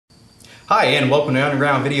Hi, and welcome to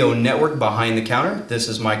Underground Video Network Behind the Counter. This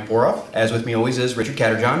is Mike Boroff. As with me always is Richard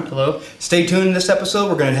Catterjohn. Hello. Stay tuned in this episode.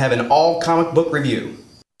 We're going to have an all comic book review.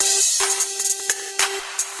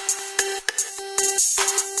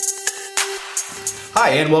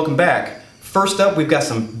 Hi, and welcome back. First up, we've got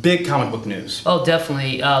some big comic book news. Oh,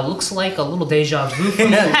 definitely. Looks like a little deja vu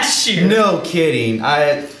from last year. No kidding.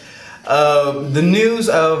 The news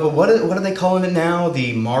of, what are they calling it now?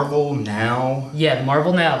 The Marvel Now? Yeah, the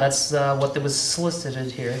Marvel Now. That's what was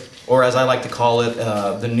solicited here. Or as I like to call it,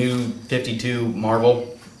 the new 52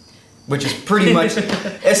 Marvel. Which is pretty much,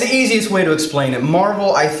 it's the easiest way to explain it.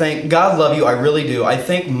 Marvel, I think, God love you, I really do. I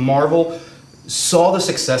think Marvel saw the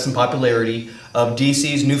success and popularity of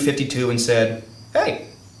DC's New 52 and said, hey,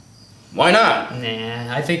 why not?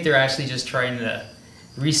 Nah, I think they're actually just trying to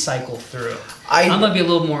recycle through. I'm going to be a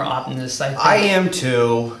little more optimistic, I think. I am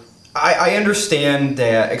too. I understand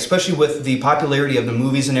that, especially with the popularity of the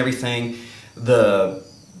movies and everything, the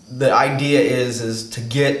idea is to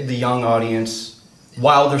get the young audience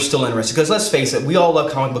while they're still interested. Because let's face it, we all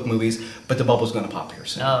love comic book movies, but the bubble's going to pop here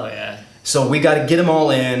soon. Oh, yeah. So we got to get them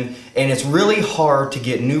all in, and it's really hard to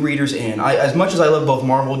get new readers in. As much as I love both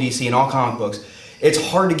Marvel, DC, and all comic books, it's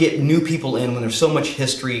hard to get new people in when there's so much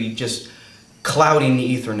history just clouding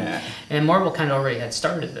the Ethernet. And Marvel kind of already had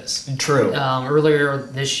started this. True. Earlier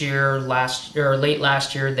this year, late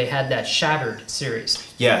last year, they had that Shattered series.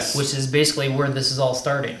 Yes. Which is basically where this is all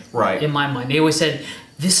starting. Right. In my mind, they always said,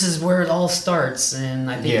 this is where it all starts,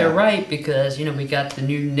 and I think they're right because we got the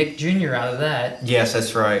new Nick Jr. out of that. Yes,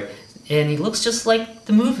 that's right. And he looks just like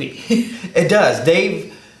the movie. It does.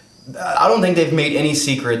 I don't think they've made any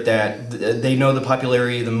secret that they know the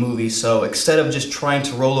popularity of the movie. So instead of just trying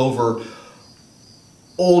to roll over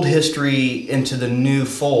old history into the new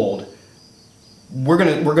fold, we're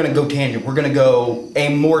gonna go tangent. We're gonna go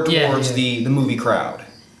aim more towards the movie crowd.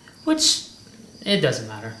 Which it doesn't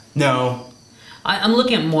matter. No. I'm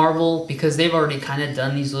looking at Marvel because they've already kind of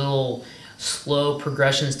done these little slow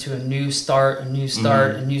progressions to a new start, a new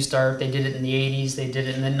start, a new start. They did it in the 80s, they did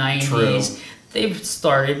it in the 90s. True. They've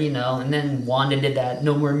started, and then Wanda did that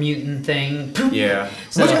No More Mutant thing. Yeah.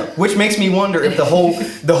 So, which makes me wonder if the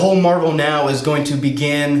whole Marvel Now is going to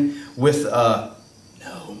begin with No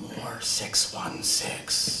More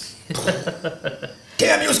 616.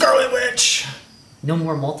 Damn you, Scarlet Witch! No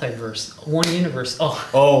more multiverse. One universe.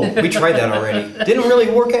 Oh, we tried that already. Didn't really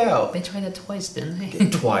work out. They tried that twice, didn't they?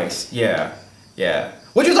 Twice, yeah. Yeah.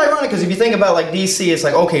 Which is ironic, because if you think about, like, DC, it's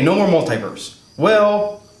like, okay, no more multiverse.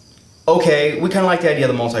 Well, okay, we kind of like the idea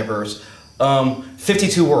of the multiverse.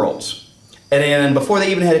 52 worlds. And then before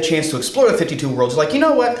they even had a chance to explore the 52 worlds, like, you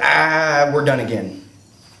know what? We're done again.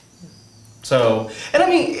 So, and I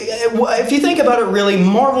mean, if you think about it really,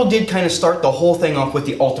 Marvel did kind of start the whole thing off with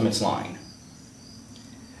the Ultimates line.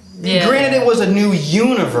 Yeah. Granted, it was a new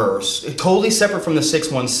universe, totally separate from the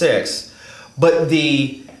 616, but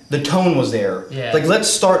the tone was there. Yeah. Like, let's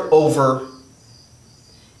start over.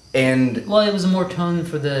 And well, it was more tone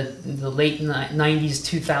for the late 90s,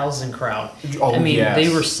 2000 crowd. Oh, I mean,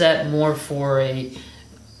 they were set more for a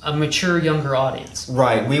mature, younger audience.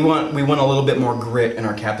 Right. We want a little bit more grit in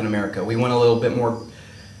our Captain America. We want a little bit more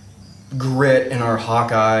grit in our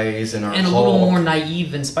Hawkeyes and our and a Hulk. Little more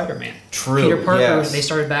naive in Spider-Man. True. Peter Parker, they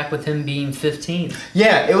started back with him being 15.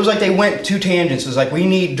 Yeah, it was like they went two tangents. It was like, we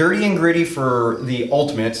need dirty and gritty for the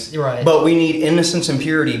Ultimates, right, but we need innocence and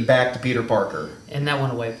purity back to Peter Parker. And that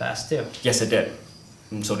went away fast too. Yes, it did.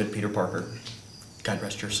 And so did Peter Parker. God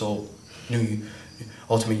rest your soul. New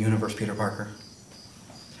Ultimate Universe Peter Parker.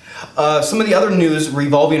 Some of the other news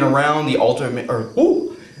revolving around the Ultimate,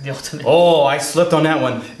 The Ultimate. Oh, I slipped on that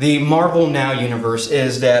one. The Marvel Now universe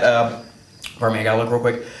is that, pardon me, I gotta look real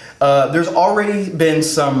quick. There's already been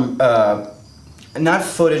some, not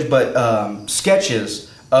footage, but sketches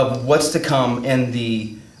of what's to come in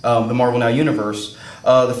the Marvel Now universe.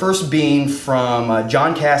 The first being from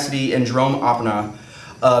John Cassidy and Jerome Oppenau.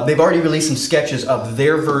 They've already released some sketches of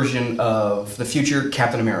their version of the future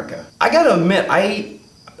Captain America. I gotta admit, I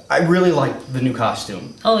really like the new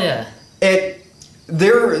costume. Oh yeah.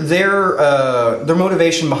 Their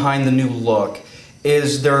motivation behind the new look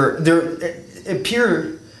is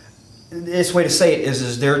its way to say it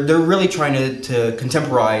is they're really trying to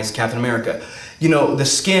contemporize Captain America. The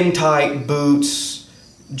skin tight boots,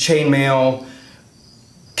 chainmail.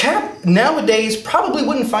 Cap nowadays probably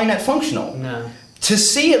wouldn't find that functional. No. To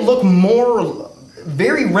see it look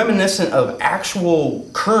very reminiscent of actual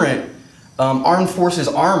current armed forces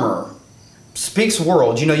armor speaks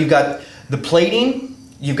worlds. You've got the plating,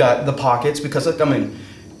 you've got the pockets, because, I mean,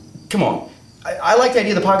 come on. I like the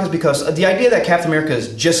idea of the pockets because the idea that Captain America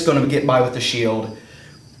is just going to get by with the shield,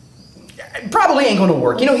 probably ain't gonna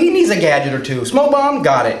work. You know, he needs a gadget or two. Smoke bomb,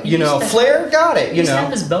 got it. You know, flare, got it. You know,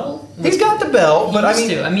 have his belt. He's got the belt, but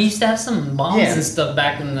he used to have some bombs and stuff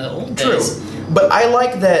back in the old days. True, but I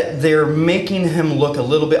like that they're making him look a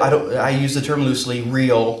little bit. I use the term loosely,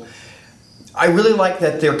 real. I really like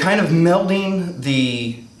that they're kind of melding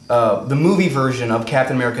the movie version of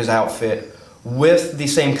Captain America's outfit with the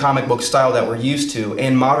same comic book style that we're used to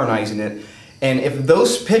and modernizing it. And if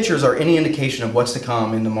those pictures are any indication of what's to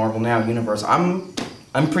come in the Marvel Now universe, I'm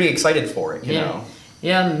pretty excited for it, you know.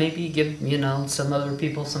 Yeah, maybe give, some other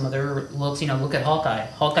people some other looks. Look at Hawkeye.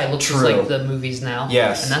 Hawkeye looks just like the movies now.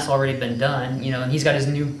 Yes. And that's already been done, and he's got his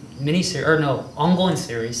new ongoing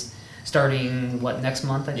series starting, next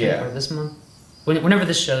month, I think, or this month? Whenever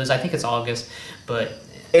this shows, I think it's August, but...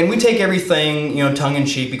 And we take everything,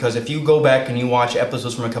 tongue-in-cheek, because if you go back and you watch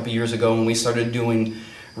episodes from a couple years ago when we started doing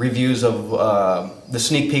reviews of the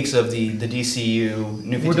sneak peeks of the DCU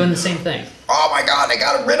New 52, we're doing the same thing. Oh my God, they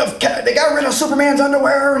got rid of Superman's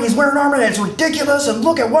underwear and he's wearing armor and it's ridiculous, and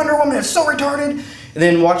look at Wonder Woman, it's so retarded. And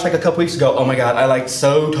then watch like a couple weeks ago, oh my God, I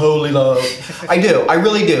so totally love. I do, I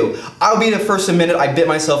really do. I'll be the first to admit it, I bit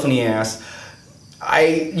myself in the ass.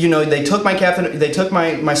 They took my captain, they took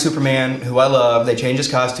my Superman, who I love, they changed his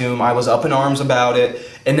costume, I was up in arms about it,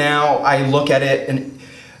 and now I look at it and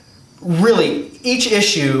really, each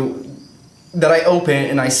issue that I open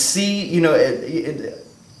and I see,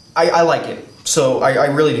 I like it. So I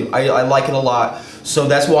really do. I like it a lot. So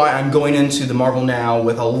that's why I'm going into the Marvel Now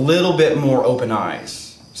with a little bit more open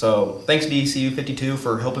eyes. So thanks DCU 52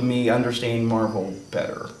 for helping me understand Marvel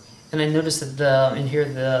better. And I noticed that in here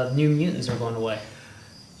the New Mutants are going away.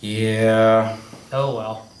 Yeah. Oh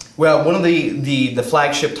well. Well, one of the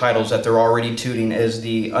flagship titles that they're already tooting is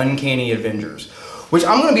the Uncanny Avengers, which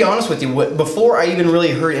I'm going to be honest with you, before I even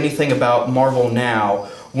really heard anything about Marvel Now,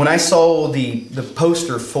 when I saw the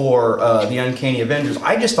poster for the Uncanny Avengers,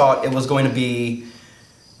 I just thought it was going to be,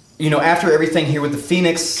 after everything here with the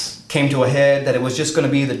Phoenix came to a head, that it was just going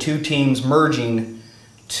to be the two teams merging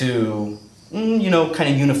to, kind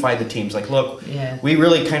of unify the teams. Like, look, we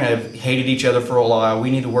really kind of hated each other for a while. We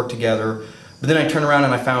need to work together. But then I turned around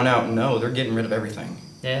and I found out, no, they're getting rid of everything.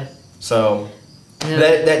 Yeah. So...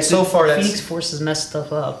 That so far that's Phoenix Force has messed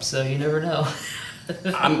stuff up, so you never know.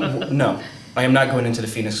 No, I am not going into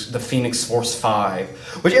the Phoenix Force 5.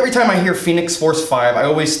 Which every time I hear Phoenix Force 5, I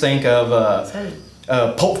always think of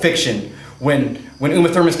Pulp Fiction when Uma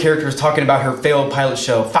Thurman's character is talking about her failed pilot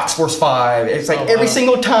show, Fox Force 5. It's like every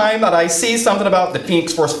single time that I see something about the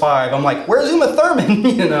Phoenix Force 5, I'm like, where's Uma Thurman?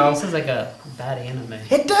 It sounds like a bad anime.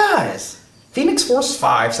 It does. Phoenix Force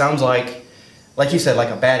 5 sounds like you said, like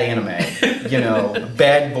a bad anime,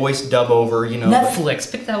 bad voice dub over,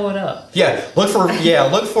 Netflix, pick that one up. Yeah, look for that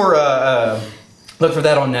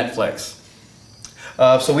on Netflix.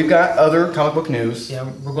 So we've got other comic book news. Yeah,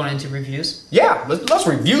 we're going into reviews. Yeah, let's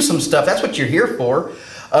review some stuff. That's what you're here for.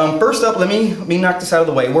 First up, let me knock this out of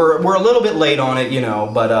the way. We're a little bit late on it,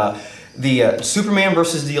 but the Superman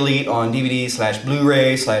versus the Elite on DVD /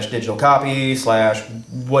 Blu-ray / digital copy /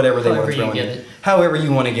 whatever they want to throw in. However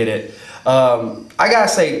you want to get it. I gotta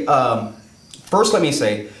say, first let me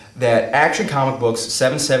say that Action Comic Books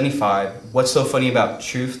 775, What's So Funny About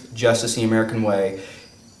Truth, Justice, the American Way,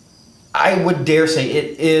 I would dare say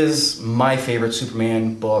it is my favorite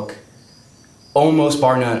Superman book, almost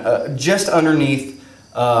bar none, just underneath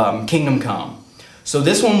Kingdom Come. So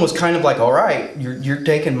this one was kind of like, all right, you're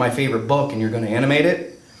taking my favorite book and you're going to animate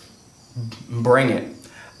it, bring it.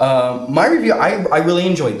 My review, I really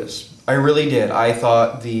enjoyed this. I really did. I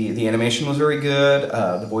thought the animation was very good.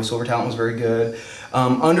 The voiceover talent was very good.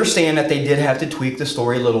 Understand that they did have to tweak the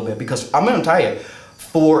story a little bit, because I'm going to tell you,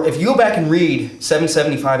 if you go back and read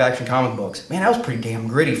 775 Action Comic Books, man, that was pretty damn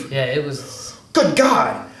gritty. Yeah, it was. Good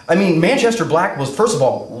God! I mean, Manchester Black was, first of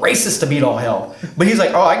all, racist to beat all hell. But he's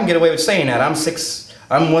like, oh, I can get away with saying that. I'm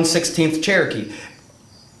 1/16 Cherokee.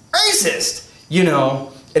 Racist,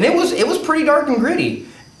 And it was pretty dark and gritty.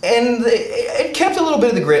 And it kept a little bit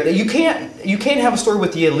of the grit. You can't have a story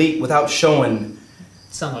with the Elite without showing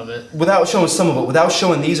some of it. Without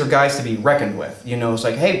showing these are guys to be reckoned with. It's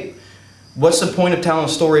like, hey, what's the point of telling a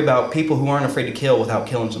story about people who aren't afraid to kill without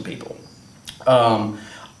killing some people?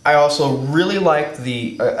 I also really liked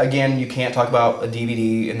again, you can't talk about a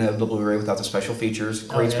DVD and the Blu-ray without the special features.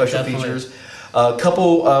 Great special features. A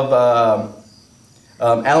couple of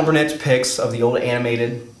Alan Burnett's picks of the old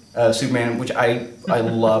animated Superman, which I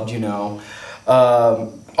loved,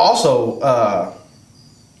 Also,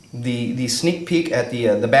 the sneak peek at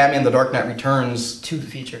the Batman: The Dark Knight Returns 2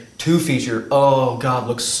 feature. Oh God,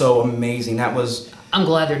 looks so amazing. I'm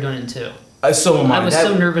glad they're doing it too. So am I. I was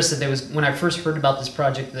so nervous that there was, when I first heard about this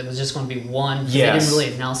project, that it was just going to be one. Yes. They didn't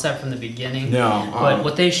really announce that from the beginning. No. But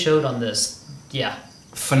what they showed on this, yeah.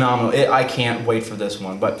 Phenomenal. I can't wait for this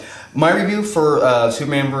one. But my review for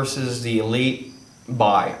Superman versus the Elite,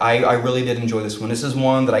 bye. I really did enjoy this one. This is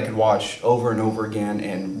one that I could watch over and over again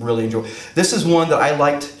and really enjoy. This is one that I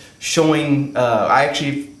liked showing. I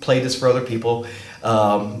actually played this for other people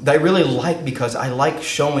that I really like because I like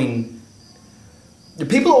showing.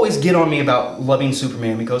 People always get on me about loving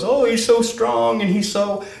Superman because, oh, he's so strong and he's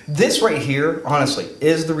so... This right here, honestly,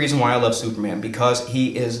 is the reason why I love Superman, because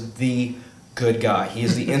he is the good guy. He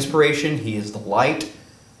is the inspiration. He is the light.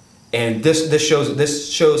 And this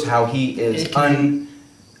shows how he is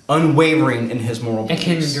unwavering in his moral beliefs.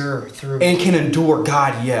 And can endure through. And can endure,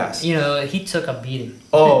 God, yes. You know, he took a beating.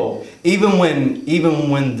 Oh, even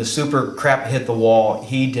when the super crap hit the wall,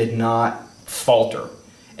 he did not falter.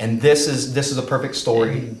 And this is a perfect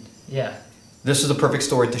story. Yeah. This is a perfect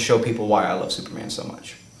story to show people why I love Superman so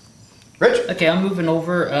much. Rich? Okay, I'm moving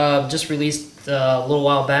over. Just released a little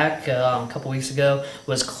while back, a couple weeks ago,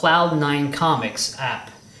 was Cloud9 Comix app.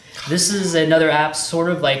 This is another app sort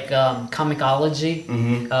of like Comixology,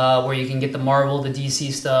 where you can get the Marvel, the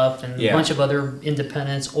DC stuff, and a bunch of other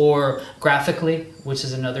independents, or Graphically, which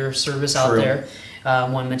is another service out there. I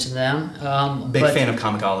want to mention them. Big fan of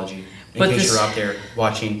Comixology. In case you're out there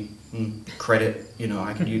watching, credit, you know,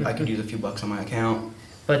 I could use a few bucks on my account.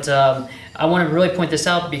 But I want to really point this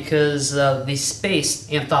out because the Space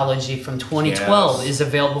Anthology from 2012 is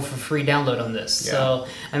available for free download on this. Yeah. So,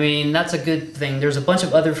 I mean, that's a good thing. There's a bunch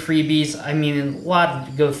of other freebies. I mean, a lot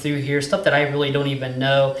to go through here, stuff that I really don't even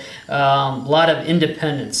know. A lot of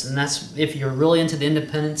independents, and that's, if you're really into the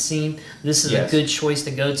independent scene, this is a good choice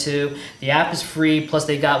to go to. The app is free, plus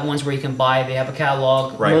they got ones where you can buy. They have a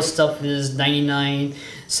catalog. Right. Most stuff is 99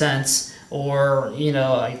 cents, or, you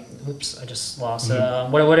know, oops, I just lost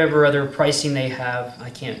whatever other pricing they have.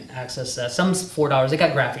 I can't access that. Some's $4. They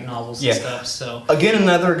got graphic novels and stuff. So again,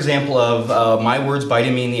 another example of my words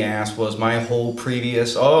biting me in the ass was my whole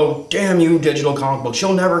previous, oh, damn you digital comic books,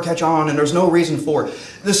 you'll never catch on and there's no reason for it.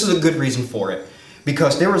 This is a good reason for it,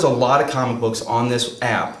 because there was a lot of comic books on this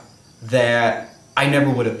app that I never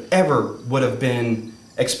would have been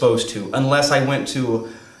exposed to unless I went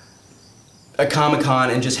to a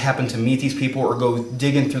Comic-Con and just happen to meet these people or go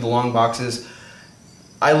digging through the long boxes.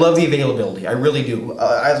 I love the availability, I really do.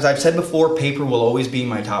 As I've said before, paper will always be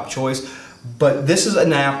my top choice, but this is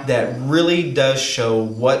an app that really does show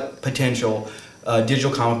what potential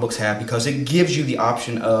digital comic books have, because it gives you the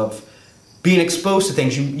option of being exposed to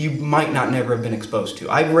things you might not never have been exposed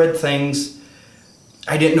to. I've read things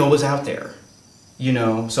I didn't know was out there, you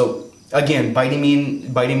know. So again, biting me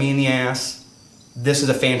in the ass. This is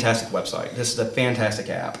a fantastic website. This is a fantastic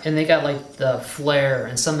app. And they got like the Flare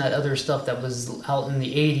and some of that other stuff that was out in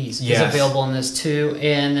the 80s is available on this too.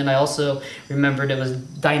 And then I also remembered it was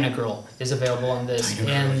Dynagirl is available on this.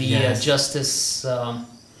 And the Justice,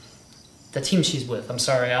 the team she's with. I'm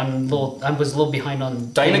sorry, I was a little behind on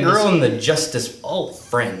Dynagirl and the Justice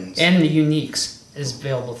Friends. And the Uniques is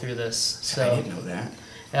available through this. So I didn't know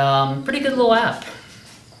that. Pretty good little app.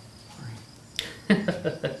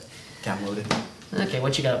 Download it. Okay,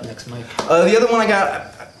 what you got up next, Mike? The other one I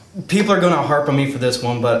got, people are going to harp on me for this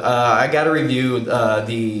one, but I got to review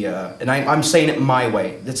and I'm saying it my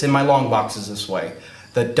way. It's in my long boxes this way.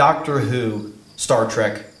 The Doctor Who Star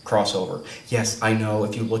Trek crossover. Yes, I know,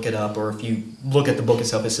 if you look it up or if you look at the book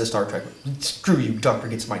itself, it says Star Trek. Screw you, Doctor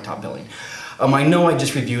gets my top billing. I know I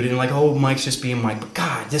just reviewed it and like, oh, Mike's just being Mike, but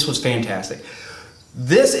God, this was fantastic.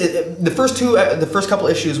 This is, the first couple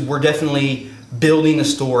issues were definitely building a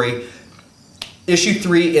story. Issue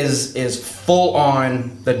 3 is full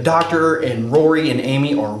on. The Doctor and Rory and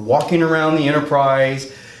Amy are walking around the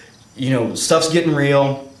Enterprise. You know, stuff's getting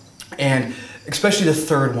real. And especially the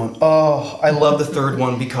third one. Oh, I love the third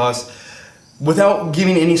one because without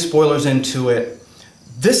giving any spoilers into it,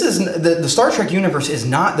 this is the Star Trek universe is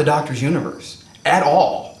not the Doctor's universe at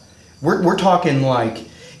all. We're talking like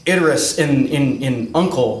Idris and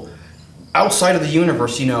Uncle outside of the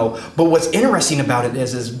universe, you know. But what's interesting about it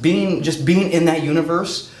is being in that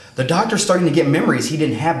universe, the Doctor's starting to get memories he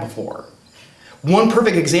didn't have before. One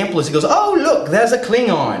perfect example is he goes, oh look, that's a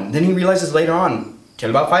Klingon. Then he realizes later on, till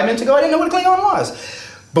about 5 minutes ago, I didn't know what a Klingon was.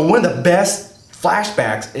 But one of the best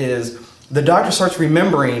flashbacks is the Doctor starts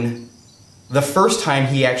remembering the first time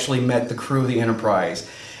he actually met the crew of the Enterprise.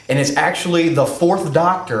 And it's actually the 4th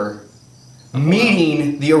Doctor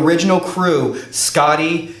meeting the original crew,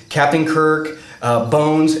 Scotty, Captain Kirk,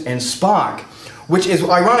 Bones, and Spock, which is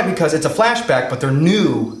ironic because it's a flashback, but they're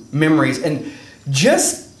new memories. And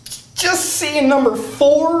just just seeing number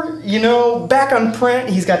 4, you know, back on print,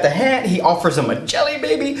 he's got the hat, he offers him a jelly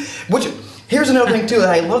baby, which, here's another thing too that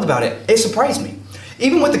I loved about it. It surprised me.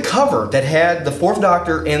 Even with the cover that had the 4th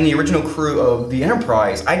Doctor and the original crew of the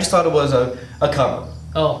Enterprise, I just thought it was a cover.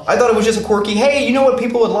 Oh. I thought it was just a quirky, hey, you know what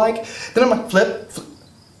people would like? Then I'm like, flip.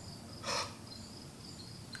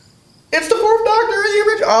 It's the 4th Doctor, the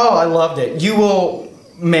original. Oh, I loved it. You will,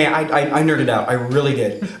 man, I nerded out. I really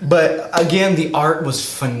did. But again, the art was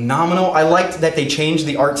phenomenal. I liked that they changed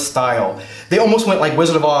the art style. They almost went like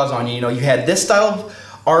Wizard of Oz on you. You know, you had this style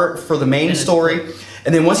of art for the main story.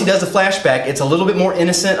 And then once he does the flashback, it's a little bit more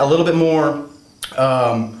innocent, a little bit more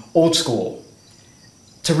old school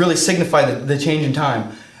to really signify the change in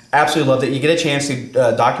time. Absolutely loved it. You get a chance to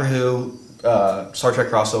Doctor Who, Star Trek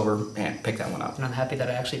crossover, man, pick that one up. And I'm happy that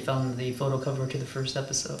I actually found the photo cover to the first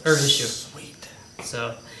episode, or issue. Sweet.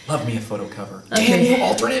 So. Love me a photo cover. Okay. Damn you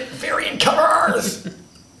alternate variant covers!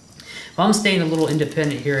 Well, I'm staying a little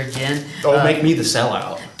independent here again. Oh, make me the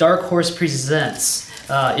sellout. Dark Horse Presents.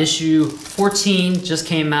 Issue 14 just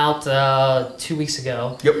came out 2 weeks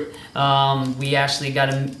ago. Yep. We actually got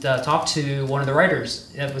to talk to one of the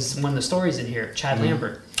writers. That was one of the stories in here, Chad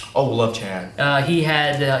Lambert. Oh, love Chad.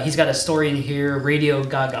 He's got a story in here, Radio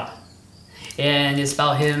Gaga. And it's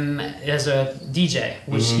about him as a DJ,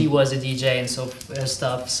 which he was a DJ and so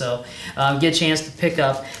stuff. So get a chance to pick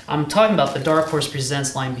up. I'm talking about the Dark Horse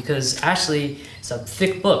Presents line because actually it's a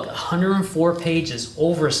thick book, 104 pages,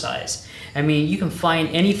 oversized. I mean, you can find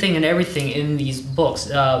anything and everything in these books.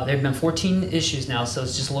 There have been 14 issues now, so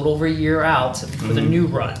it's just a little over a year out for the new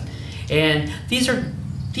run. And these are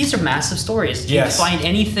massive stories. You can find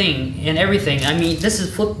anything and everything. I mean, this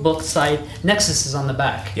is flip book side. Nexus is on the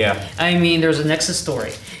back. Yeah. I mean, there's a Nexus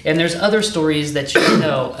story. And there's other stories that you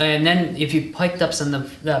know. And then if you picked up some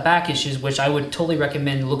of the back issues, which I would totally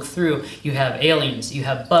recommend look through, you have Aliens, you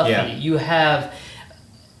have Buffy, you have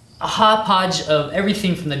a hodgepodge of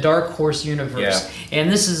everything from the Dark Horse universe.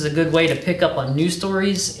 And this is a good way to pick up on new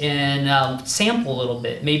stories and sample a little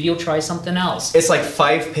bit. Maybe you'll try something else. It's like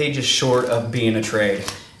 5 pages short of being a trade.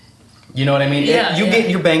 You know what I mean? Yeah, you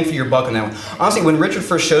get your bang for your buck on that one. Honestly, when Richard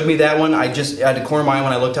first showed me that one, I just had the corner of my eye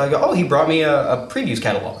when I looked at it, I go, oh, he brought me a previews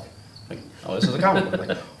catalog. Like, oh, this is a comic book.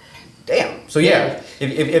 Like, damn. So yeah,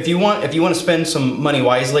 if you want to spend some money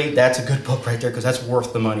wisely, that's a good book right there because that's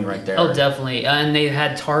worth the money right there. Oh, definitely. And they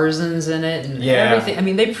had Tarzans in it and everything. I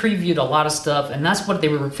mean, they previewed a lot of stuff, and that's what they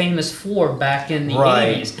were famous for back in the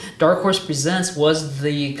 80s. Dark Horse Presents was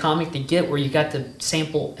the comic to get where you got to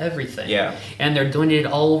sample everything. Yeah. And they're doing it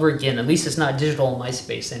all over again. At least it's not digital on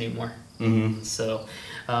MySpace anymore. So,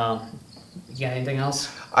 you got anything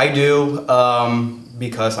else? I do,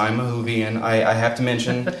 because I'm a UVN. I have to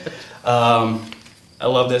mention. I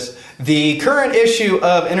love this. The current issue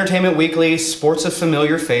of Entertainment Weekly sports a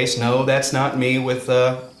familiar face. No, that's not me with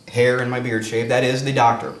hair and my beard shaved. That is the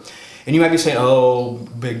Doctor. And you might be saying, oh,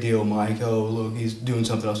 big deal, Mike. Oh, look, he's doing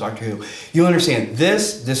something else, Doctor Who. You understand,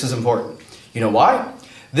 this is important. You know why?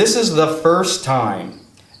 This is the first time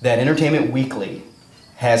that Entertainment Weekly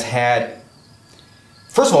has had,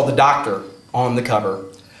 first of all, the Doctor on the cover.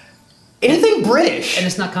 Anything British. And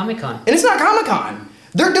it's not Comic-Con. And it's not Comic-Con.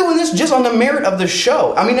 They're doing this just on the merit of the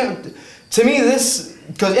show. I mean, to me, this,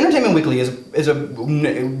 because Entertainment Weekly is a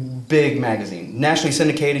big magazine, nationally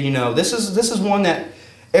syndicated. You know, this is one that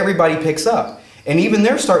everybody picks up, and even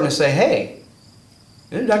they're starting to say, hey,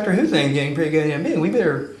 the Doctor Who thing getting pretty good. We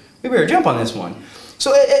better jump on this one.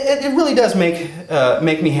 So it really does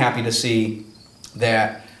make me happy to see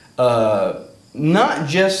that not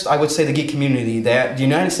just, I would say, the geek community, that the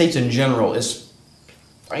United States in general is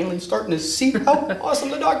finally starting to see how awesome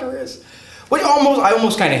the Doctor is. Which I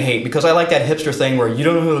almost kind of hate, because I like that hipster thing where you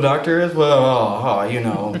don't know who the Doctor is? Well, you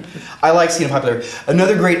know. I like seeing it popular.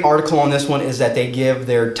 Another great article on this one is that they give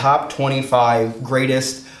their top 25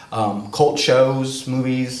 greatest cult shows,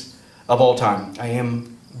 movies of all time.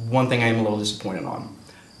 One thing I am a little disappointed on.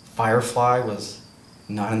 Firefly was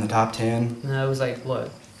not in the top 10. No, it was like,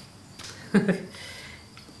 what?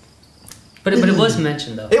 But it was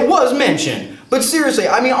mentioned, though. It was mentioned. But seriously,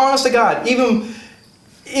 I mean, honest to God, even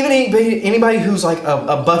anybody who's like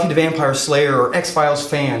a Buffy the Vampire Slayer or X-Files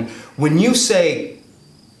fan, when you say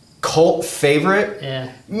cult favorite,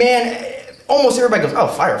 man, almost everybody goes, oh,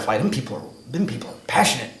 Firefly, them people are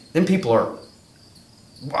passionate. Them people are,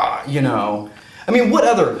 you know. I mean, what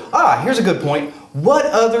other, here's a good point. What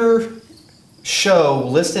other show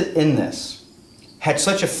listed in this had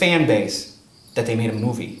such a fan base that they made a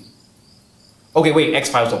movie? Okay, wait,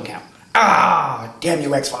 X-Files don't count. Ah, damn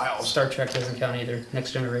you, X-Files. Star Trek doesn't count either.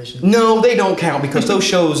 Next Generation. No, they don't count because those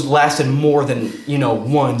shows lasted more than,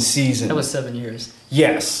 one season. That was 7 years.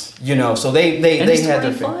 Yes, so they had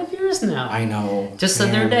their 25 years now. I know. Just the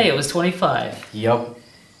other day, it was 25. Yep.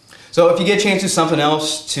 So if you get a chance to do something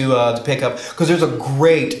else to pick up, because there's a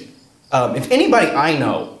great, if anybody I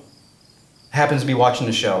know happens to be watching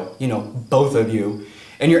the show, both of you,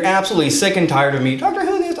 and you're absolutely sick and tired of me, Doctor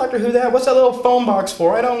Who this, Doctor Who that, what's that little phone box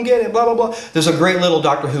for? I don't get it, blah, blah, blah. There's a great little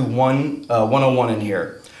Doctor Who 101 in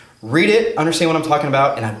here. Read it, understand what I'm talking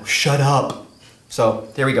about, and I will shut up. So,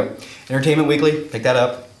 there we go. Entertainment Weekly, pick that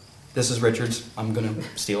up. This is Richard's. I'm going to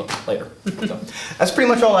steal it later. So, that's pretty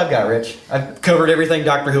much all I've got, Rich. I've covered everything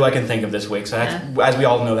Doctor Who I can think of this week, so as we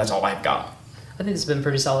all know, that's all I've got. I think it's been a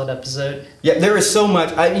pretty solid episode. Yeah, there is so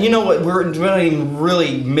much. You know what? We're not even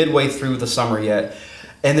really midway through the summer yet,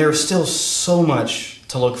 and there's still so much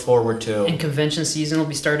to look forward to. And convention season will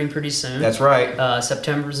be starting pretty soon. That's right.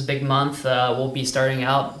 September is a big month. We'll be starting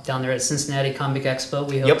out down there at Cincinnati Comic Expo,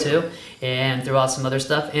 we hope to, and throughout some other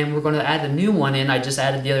stuff. And we're going to add a new one in. I just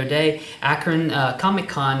added the other day, Akron Comic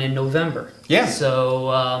Con in November. Yeah.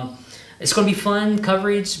 So it's going to be fun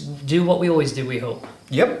coverage. Do what we always do, we hope.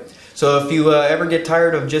 Yep. So if you ever get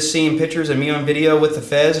tired of just seeing pictures of me on video with the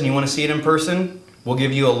Fez and you want to see it in person, we'll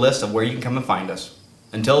give you a list of where you can come and find us.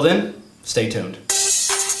 Until then, stay tuned.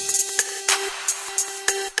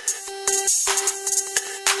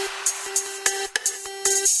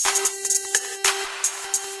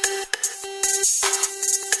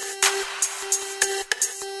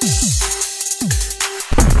 You